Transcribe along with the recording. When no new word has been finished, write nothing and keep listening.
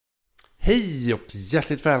Hej och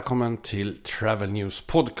hjärtligt välkommen till Travel News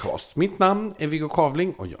Podcast. Mitt namn är Viggo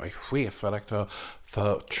Kavling och jag är chefredaktör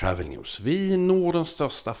för Travel News. Vi är Nordens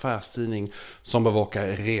största affärstidning som bevakar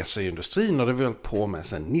reseindustrin och det har vi hållit på med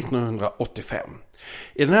sedan 1985.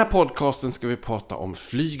 I den här podcasten ska vi prata om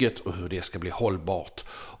flyget och hur det ska bli hållbart.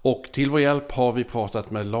 Och till vår hjälp har vi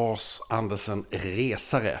pratat med Lars Andersen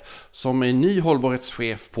Resare som är ny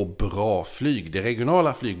hållbarhetschef på Bra Flyg, det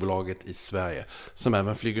regionala flygbolaget i Sverige som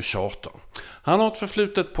även flyger charter. Han har ett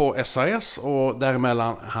förflutet på SAS och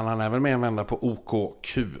däremellan hann han även med en vända på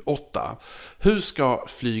OKQ8. Hur ska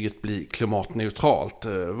flyget bli klimatneutralt?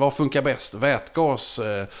 Vad funkar bäst? Vätgas,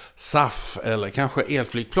 SAF eller kanske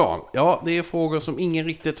elflygplan? Ja, det är frågor som ingen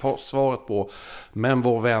riktigt har svaret på. Men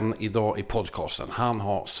vår vän idag i podcasten, han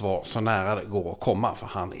har svar så nära det går att komma för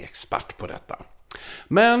han är expert på detta.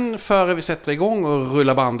 Men före vi sätter igång och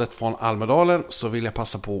rullar bandet från Almedalen så vill jag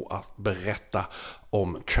passa på att berätta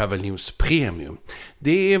om Travel News Premium.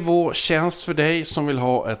 Det är vår tjänst för dig som vill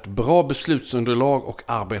ha ett bra beslutsunderlag och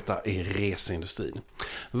arbeta i reseindustrin.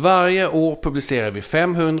 Varje år publicerar vi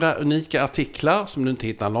 500 unika artiklar som du inte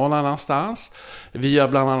hittar någon annanstans. Vi gör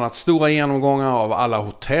bland annat stora genomgångar av alla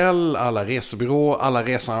hotell, alla resebyråer, alla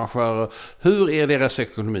researrangörer. Hur är deras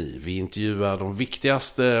ekonomi? Vi intervjuar de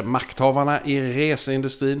viktigaste makthavarna i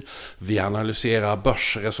reseindustrin. Vi analyserar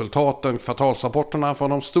börsresultaten, kvartalsrapporterna från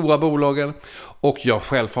de stora bolagen. Och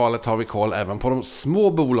självfallet har vi koll även på de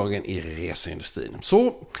små bolagen i reseindustrin.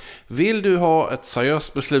 Så vill du ha ett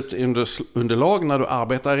seriöst beslutsunderlag när du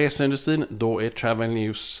arbetar i reseindustrin, då är Travel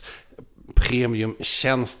News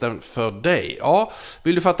Premium-tjänsten för dig. Ja,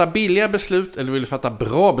 vill du fatta billiga beslut eller vill du fatta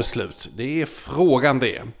bra beslut? Det är frågan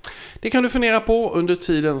det. Det kan du fundera på under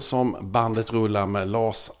tiden som bandet rullar med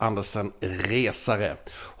Lars Andersen Resare,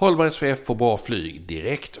 hållbarhetschef på Bra Flyg,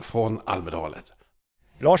 direkt från Almedalen.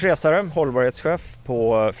 Lars Resare, hållbarhetschef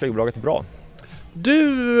på flygbolaget Bra.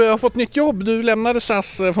 Du har fått nytt jobb, du lämnade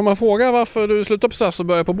SAS. Får man fråga varför du slutade på SAS och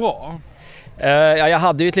började på Bra? Jag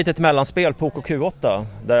hade ju ett litet mellanspel på OKQ8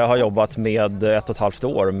 där jag har jobbat med 1,5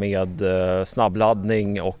 år med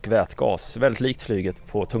snabbladdning och vätgas. Väldigt likt flyget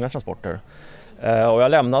på tunga transporter. Och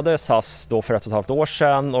jag lämnade SAS då för 1,5 år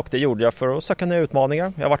sedan och det gjorde jag för att söka nya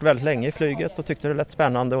utmaningar. Jag har varit väldigt länge i flyget och tyckte det lät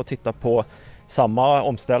spännande att titta på samma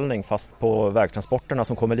omställning fast på vägtransporterna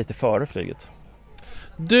som kommer lite före flyget.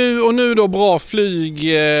 Du och nu då Bra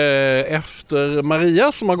Flyg efter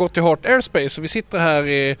Maria som har gått till Heart Aerospace. Vi sitter här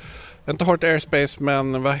i, inte Heart Aerospace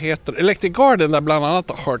men vad heter det? Electric Garden där bland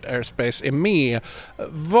annat Heart Aerospace är med.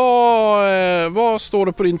 Vad står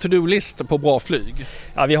det på din to-do-list på Bra Flyg?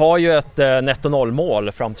 Ja, vi har ju ett netto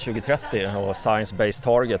noll-mål fram till 2030 och science-based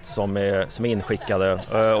target som är inskickade.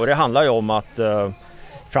 Och det handlar ju om att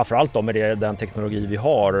framförallt då med den teknologi vi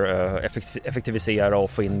har effektivisera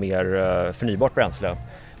och få in mer förnybart bränsle.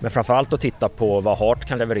 Men framförallt att titta på vad Heart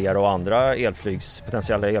kan leverera och andra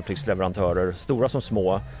potentiella elflygsleverantörer, stora som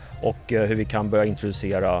små, och hur vi kan börja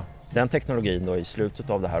introducera den teknologin då i slutet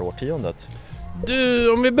av det här årtiondet.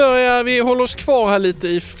 Du, om vi håller oss kvar här lite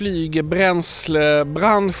i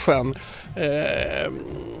flygbränslebranschen.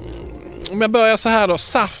 Om jag börjar så här då,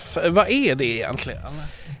 SAF, vad är det egentligen?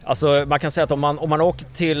 Alltså man kan säga att om man åker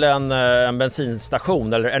till en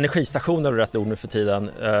bensinstation eller energistation eller rätt ord nu för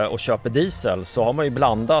tiden och köper diesel så har man ju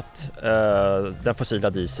blandat den fossila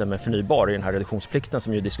dieseln med förnybar i den här reduktionsplikten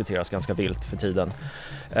som ju diskuteras ganska vilt för tiden.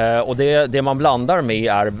 Och det man blandar med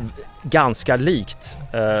är ganska likt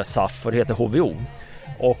SAF och det heter HVO.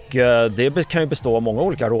 Och det kan ju bestå av många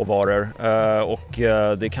olika råvaror och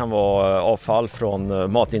det kan vara avfall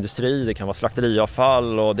från matindustri, det kan vara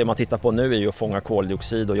slakteriavfall och det man tittar på nu är ju att fånga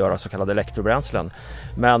koldioxid och göra så kallade elektrobränslen.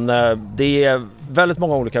 Men det är väldigt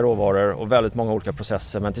många olika råvaror och väldigt många olika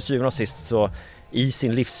processer, men till syvende och sist så i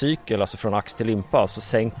sin livscykel, alltså från ax till limpa, så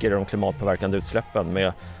sänker de klimatpåverkande utsläppen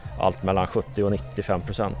med allt mellan 70 och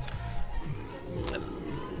 95%.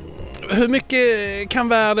 Hur mycket kan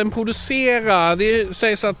världen producera? Det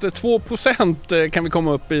sägs att 2% kan vi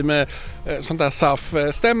komma upp i med sånt där SAF.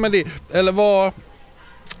 Stämmer det? Eller vad?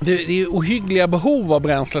 Det är ohyggliga behov av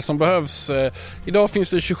bränsle som behövs. Idag finns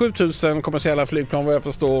det 27 000 kommersiella flygplan vad jag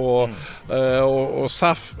förstår och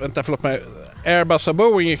SAF, Airbus och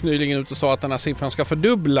Boeing gick nyligen ut och sa att den här siffran ska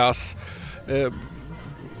fördubblas.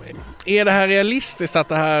 Är det här realistiskt att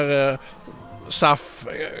det här SAF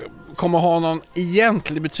kommer ha någon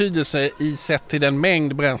egentlig betydelse i sett till den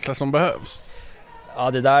mängd bränsle som behövs? Ja,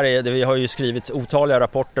 vi har ju skrivit otaliga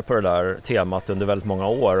rapporter på det där temat under väldigt många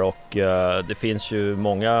år och det finns ju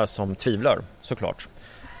många som tvivlar såklart.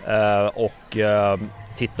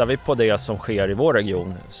 Tittar vi på det som sker i vår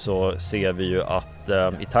region så ser vi ju att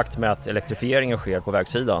i takt med att elektrifieringen sker på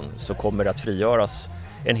vägsidan så kommer det att frigöras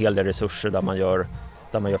en hel del resurser där man gör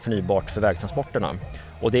förnybart för vägtransporterna.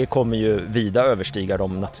 Och det kommer ju vida överstiga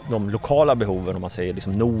de lokala behoven, om man säger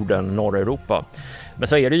liksom Norden, norra Europa. Men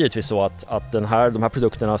så är det givetvis så att de här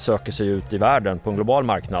produkterna söker sig ut i världen på en global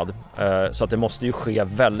marknad. Så att det måste ju ske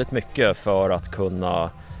väldigt mycket för att kunna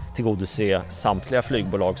tillgodose samtliga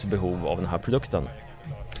flygbolags behov av den här produkten.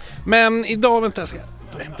 Men idag, vänta, jag ska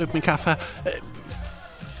hämta upp min kaffe.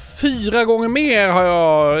 4 gånger mer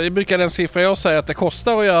jag brukar den siffra jag säger att det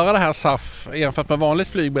kostar att göra det här SAF jämfört med vanligt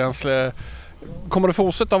flygbränsle. Kommer det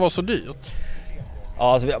fortsätta vara så dyrt?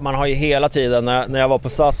 Ja, alltså man har ju hela tiden, när jag var på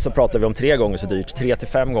SAS så pratade vi om 3 gånger så dyrt,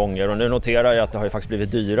 3-5 gånger, och nu noterar jag att det har ju faktiskt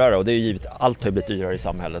blivit dyrare, och det är ju givet, allt har ju blivit dyrare i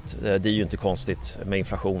samhället. Det är ju inte konstigt med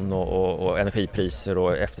inflation och energipriser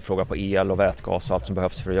och efterfrågan på el och vätgas och allt som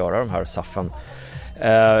behövs för att göra de här SAFen.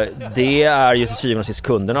 Det är ju till syvende och sist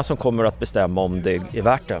kunderna som kommer att bestämma om det är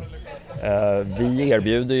värt det. Vi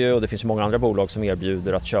erbjuder ju, och det finns många andra bolag som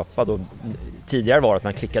erbjuder att köpa då. Tidigare var det att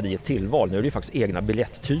man klickade i ett tillval, nu är det ju faktiskt egna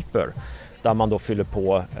biljetttyper där man då fyller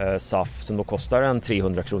på SAF som då kostar en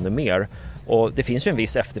 300 kronor mer, och det finns ju en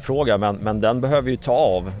viss efterfrågan, men den behöver ju ta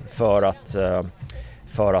av för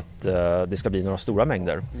att det ska bli några stora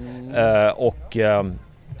mängder.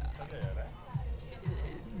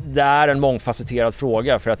 Det är en mångfacetterad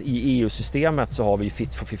fråga, för att i EU-systemet så har vi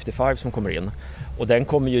Fit for 55 som kommer in, och den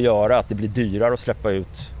kommer ju göra att det blir dyrare att släppa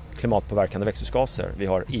ut klimatpåverkande växthusgaser. Vi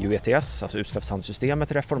har EU ETS, alltså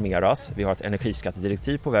utsläppshandelssystemet reformeras, vi har ett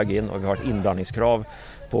energiskattedirektiv på väg in och vi har ett inblandningskrav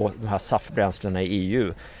på de här SAF-bränslena i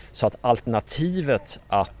EU. Så att alternativet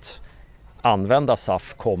att använda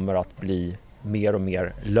SAF kommer att bli mer och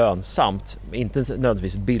mer lönsamt. Inte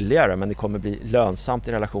nödvändigtvis billigare, men det kommer bli lönsamt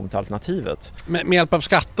i relation till alternativet. Med hjälp av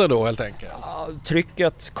skatter då helt enkelt?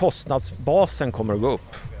 Trycket, kostnadsbasen kommer att gå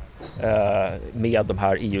upp med de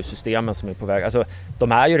här EU-systemen som är på väg. Alltså,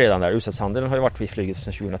 de är ju redan där. Utsläppshandeln har ju varit vid flyget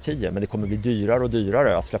sedan 2010, men det kommer bli dyrare och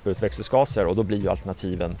dyrare att släppa ut växthusgaser, och då blir ju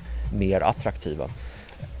alternativen mer attraktiva.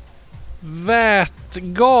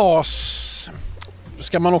 Vätgas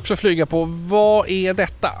ska man också flyga på. Vad är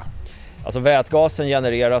detta? Alltså vätgasen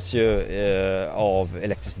genereras ju av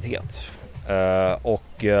elektricitet.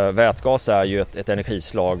 Och vätgas är ju ett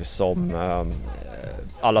energislag som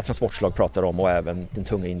alla transportslag pratar om, och även den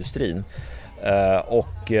tunga industrin.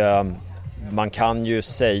 Man kan ju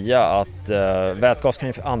säga att vätgas kan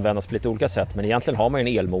ju användas på lite olika sätt, men egentligen har man en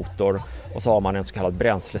elmotor och så har man en så kallad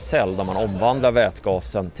bränslecell där man omvandlar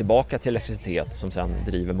vätgasen tillbaka till elektricitet som sedan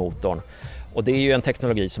driver motorn. Och det är ju en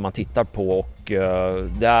teknologi som man tittar på, och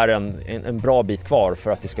det är en bra bit kvar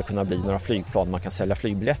för att det ska kunna bli några flygplan man kan sälja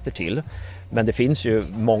flygbiljetter till. Men det finns ju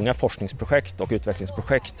många forskningsprojekt och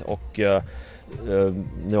utvecklingsprojekt, och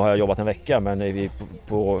nu har jag jobbat en vecka, men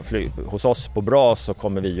hos oss på BRA så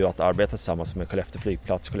kommer vi ju att arbeta tillsammans med Skellefteå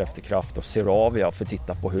flygplats, Skellefteå Kraft och Seravia för att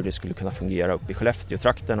titta på hur det skulle kunna fungera upp i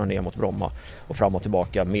Skellefteå-trakten och ner mot Bromma och fram och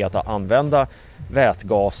tillbaka med att använda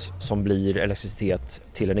vätgas som blir elektricitet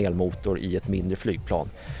till en elmotor i ett mindre flygplan.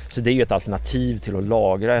 Så det är ju ett alternativ till att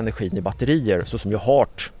lagra energin i batterier, så som ju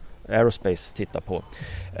Heart Aerospace tittar på.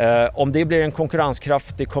 Om det blir en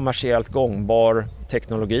konkurrenskraftig, kommersiellt gångbar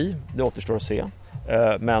teknologi, det återstår att se.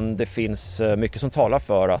 Men det finns mycket som talar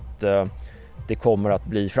för att det kommer att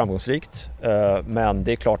bli framgångsrikt. Men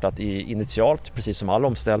det är klart att initialt, precis som all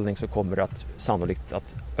omställning, så kommer det sannolikt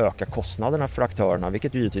att öka kostnaderna för aktörerna,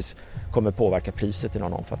 vilket givetvis kommer påverka priset i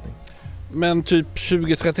någon omfattning. Men typ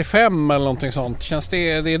 2035 eller någonting sånt, känns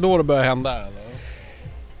det är då det börjar hända, eller?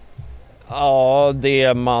 Ja,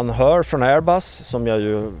 det man hör från Airbus, som jag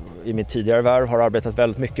ju i mitt tidigare värv har arbetat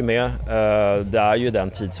väldigt mycket med, det är ju den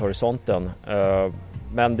tidshorisonten.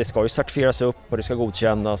 Men det ska ju certifieras upp och det ska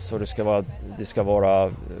godkännas och det ska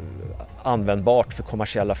vara användbart för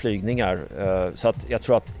kommersiella flygningar. Så att jag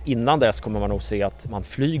tror att innan dess kommer man nog se att man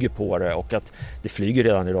flyger på det, och att det flyger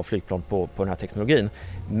redan idag flygplan på den här teknologin.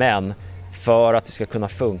 Men för att det ska kunna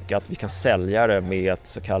funka, att vi kan sälja det med ett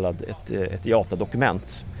så kallat ett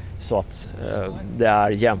IATA-dokument, så att det är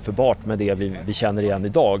jämförbart med det vi känner igen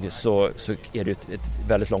idag, så är det ett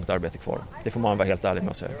väldigt långt arbete kvar. Det får man vara helt ärlig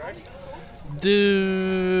med att säga.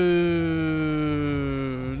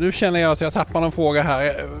 Nu känner jag att jag tappar en fråga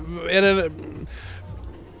här. Är det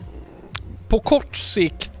på kort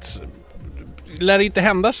sikt, lär det inte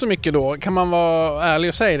hända så mycket då? Kan man vara ärlig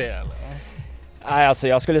och säga det, eller? Nej, alltså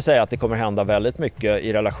jag skulle säga att det kommer hända väldigt mycket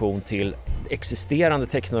i relation till existerande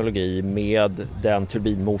teknologi med den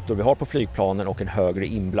turbinmotor vi har på flygplanen och en högre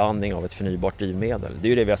inblandning av ett förnybart drivmedel. Det är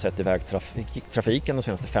ju det vi har sett i vägtrafiken de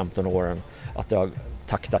senaste 15 åren, att det har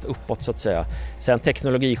taktat uppåt så att säga. Sen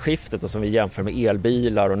teknologiskiftet som vi jämför med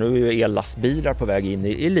elbilar, och nu är ju ellastbilar på väg in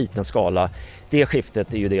i liten skala. Det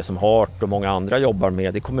skiftet är ju det som Hart och många andra jobbar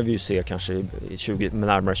med. Det kommer vi ju se kanske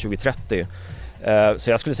närmare 2030.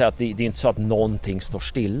 Så jag skulle säga att det är inte så att någonting står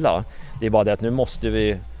stilla. Det är bara det att nu måste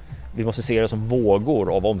vi måste se det som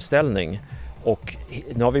vågor av omställning. Och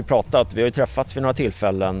nu har vi har ju träffats vid några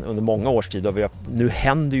tillfällen under många års tid, och nu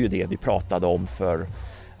händer ju det vi pratade om för,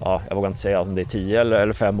 jag vågar inte säga om det är 10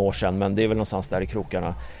 eller 5 år sedan, men det är väl någonstans där i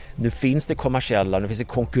krokarna. Nu finns det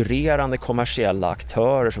konkurrerande kommersiella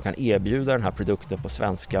aktörer som kan erbjuda den här produkten på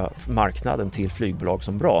svenska marknaden till flygbolag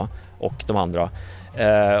som Bra och de andra.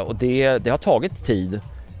 Och det har tagit tid,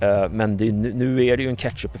 men nu är det ju en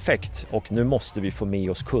catch-up-effekt, och nu måste vi få med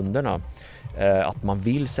oss kunderna att man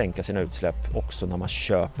vill sänka sina utsläpp också när man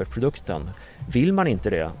köper produkten. Vill man inte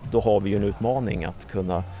det, då har vi ju en utmaning att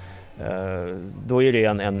kunna, då är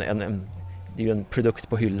det det är ju en produkt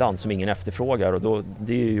på hyllan som ingen efterfrågar, och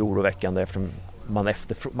det är ju oroväckande eftersom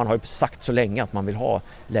man har ju sagt så länge att man vill ha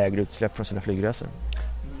lägre utsläpp från sina flygresor.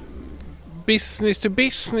 Business to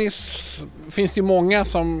business finns det ju många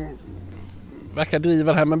som verkar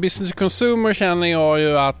driva det här, men business to consumer känner jag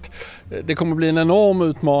ju att det kommer bli en enorm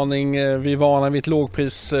utmaning. Vi är vana vid ett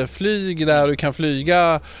lågprisflyg där du kan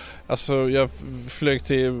flyga. Alltså jag flög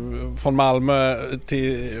från Malmö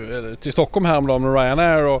till Stockholm häromdagen med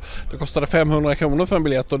Ryanair, och det kostade 500 kronor för en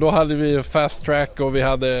biljett, och då hade vi fast track och vi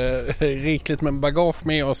hade rikligt med bagage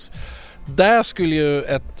med oss. Där skulle ju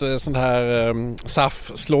ett sånt här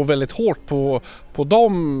SAF slå väldigt hårt på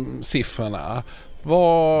de siffrorna.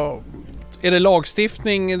 Är det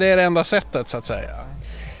lagstiftning? Det är det enda sättet så att säga.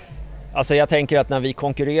 Alltså jag tänker att när vi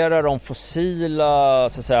konkurrerar om fossila,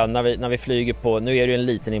 så att säga, när vi flyger på, nu är det ju en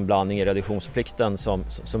liten inblandning i reduktionsplikten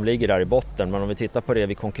som ligger där i botten, men om vi tittar på det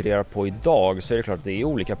vi konkurrerar på idag, så är det klart att det är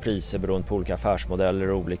olika priser beroende på olika affärsmodeller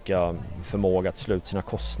och olika förmåga att slå ut sina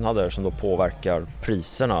kostnader som då påverkar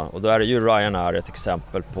priserna. Och då är det ju Ryanair ett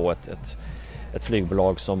exempel på ett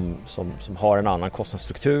flygbolag som har en annan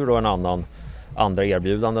kostnadsstruktur och andra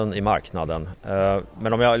erbjudanden i marknaden.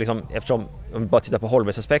 Men eftersom vi bara tittar på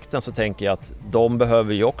hållbarhetsaspekten, så tänker jag att de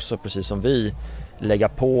behöver ju också, precis som vi, lägga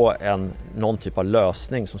på någon typ av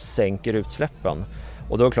lösning som sänker utsläppen.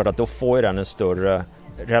 Och då är det klart att då får den en större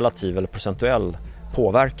relativ eller procentuell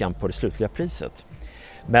påverkan på det slutliga priset.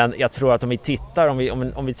 Men jag tror att om vi tittar,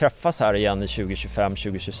 om vi träffas här igen i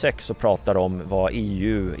 2025-2026 och pratar om vad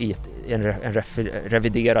EU i en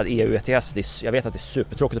reviderad EU ETS, jag vet att det är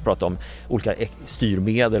supertråkigt att prata om olika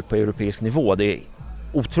styrmedel på europeisk nivå, det är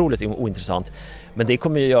otroligt ointressant, men det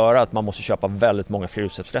kommer ju göra att man måste köpa väldigt många fler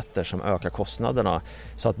utsläppsrätter som ökar kostnaderna,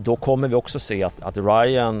 så att då kommer vi också se att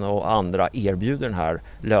Ryan och andra erbjuder den här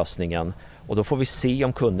lösningen, och då får vi se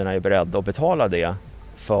om kunderna är beredda att betala det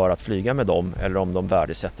för att flyga med dem, eller om de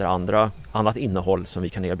värdesätter annat innehåll som vi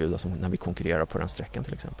kan erbjuda, som när vi konkurrerar på den sträckan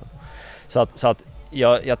till exempel. Så att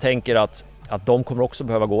jag tänker att de kommer också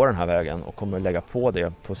behöva gå den här vägen och kommer lägga på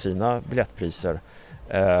det på sina biljettpriser.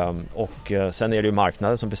 Och sen är det ju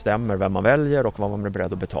marknaden som bestämmer vem man väljer och vad man är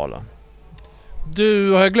beredd att betala.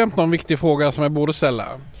 Du, har jag glömt någon viktig fråga som jag borde ställa?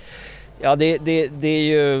 Ja, det är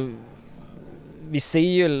ju... Vi ser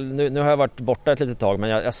ju, nu har jag varit borta ett litet tag, men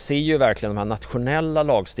jag ser ju verkligen de här nationella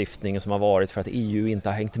lagstiftningen som har varit för att EU inte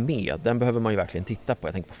har hängt med. Den behöver man ju verkligen titta på.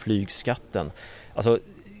 Jag tänker på flygskatten. Alltså,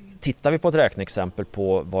 tittar vi på ett räkneexempel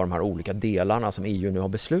på vad de här olika delarna som EU nu har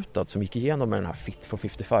beslutat, som gick igenom med den här Fit for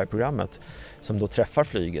 55-programmet, som då träffar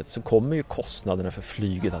flyget, så kommer ju kostnaderna för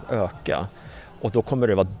flyget att öka. Och då kommer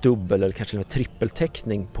det vara dubbel eller kanske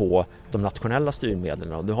trippeltäckning på de nationella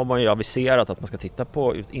styrmedlen. Och nu har man ju aviserat att man ska titta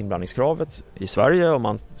på inblandningskravet i Sverige, och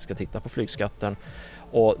man ska titta på flygskatten.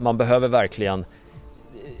 Och man behöver verkligen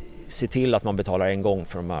se till att man betalar en gång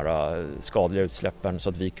för de här skadliga utsläppen, så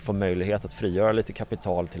att vi får möjlighet att frigöra lite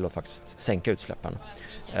kapital till att faktiskt sänka utsläppen.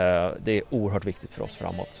 Det är oerhört viktigt för oss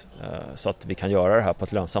framåt, så att vi kan göra det här på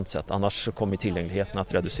ett lönsamt sätt. Annars så kommer tillgängligheten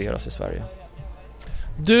att reduceras i Sverige.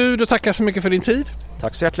 Du tackar så mycket för din tid.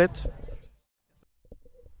 Tack så hjärtligt.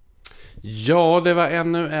 Ja, det var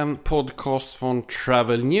ännu en podcast från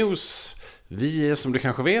Travel News. Vi är, som du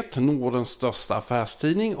kanske vet, Nordens största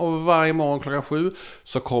affärstidning, och varje morgon klockan 7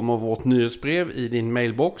 så kommer vårt nyhetsbrev i din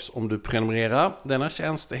mailbox om du prenumererar. Denna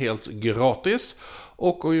tjänst är helt gratis,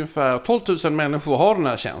 och ungefär 12 000 människor har den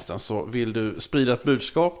här tjänsten. Så vill du sprida ett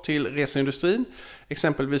budskap till reseindustrin,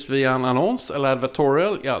 exempelvis via en annons eller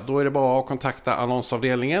advertorial, ja, då är det bara att kontakta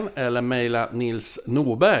annonsavdelningen eller mejla Nils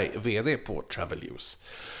Norberg, vd på Travel News.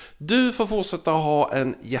 Du får fortsätta ha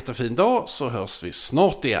en jättefin dag, så hörs vi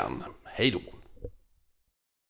snart igen. Hej då!